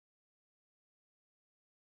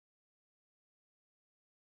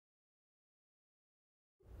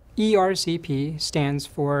ERCP stands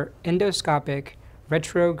for Endoscopic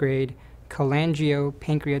Retrograde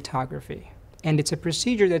cholangio-pancreatography, and it's a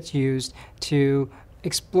procedure that's used to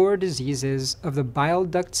explore diseases of the bile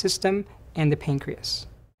duct system and the pancreas.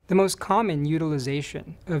 The most common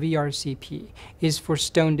utilization of ERCP is for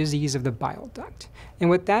stone disease of the bile duct. And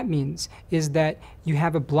what that means is that you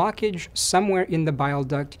have a blockage somewhere in the bile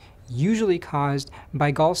duct, usually caused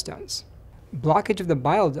by gallstones. Blockage of the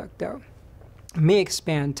bile duct, though, may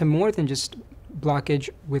expand to more than just blockage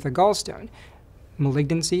with a gallstone.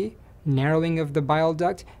 Malignancy, narrowing of the bile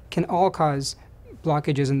duct can all cause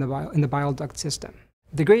blockages in the bile duct system.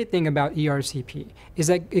 The great thing about ERCP is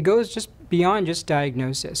that it goes just beyond just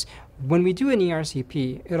diagnosis. When we do an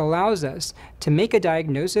ERCP, it allows us to make a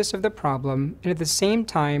diagnosis of the problem and at the same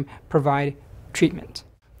time provide treatment.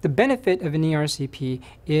 The benefit of an ERCP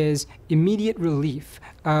is immediate relief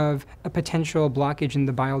of a potential blockage in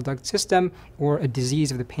the bile duct system or a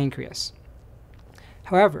disease of the pancreas.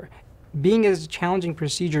 However, being as a challenging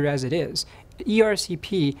procedure as it is,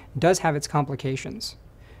 ERCP does have its complications.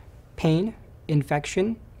 Pain,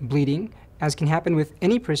 infection, bleeding, as can happen with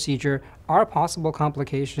any procedure, are possible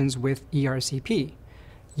complications with ERCP.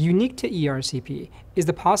 Unique to ERCP is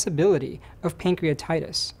the possibility of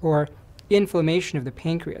pancreatitis, or inflammation of the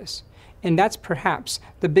pancreas, and that's perhaps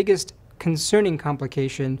the biggest concerning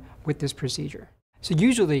complication with this procedure. So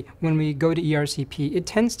usually when we go to ERCP, it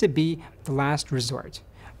tends to be the last resort.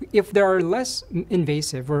 If there are less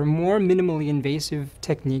invasive or more minimally invasive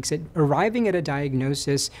techniques at arriving at a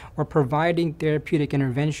diagnosis or providing therapeutic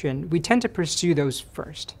intervention, we tend to pursue those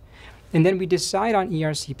first. And then we decide on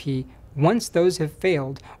ERCP once those have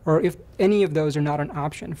failed or if any of those are not an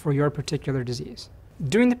option for your particular disease.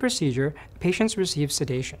 During the procedure, patients receive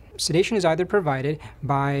sedation. Sedation is either provided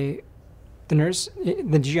by the nurse,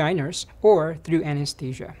 the GI nurse, or through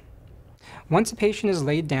anesthesia. Once a patient is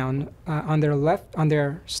laid down on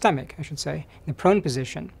their stomach, in the prone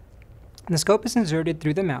position, the scope is inserted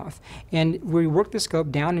through the mouth, and we work the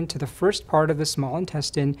scope down into the first part of the small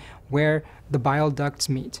intestine where the bile ducts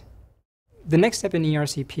meet. The next step in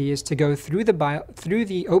ERCP is to go through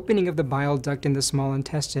the opening of the bile duct in the small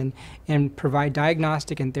intestine and provide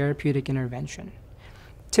diagnostic and therapeutic intervention.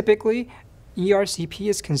 Typically, ERCP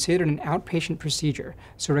is considered an outpatient procedure,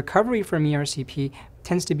 so recovery from ERCP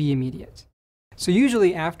tends to be immediate. So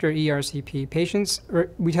usually after ERCP,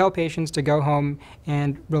 we tell patients to go home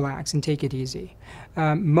and relax and take it easy.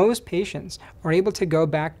 Most patients are able to go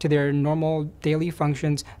back to their normal daily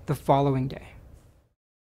functions the following day.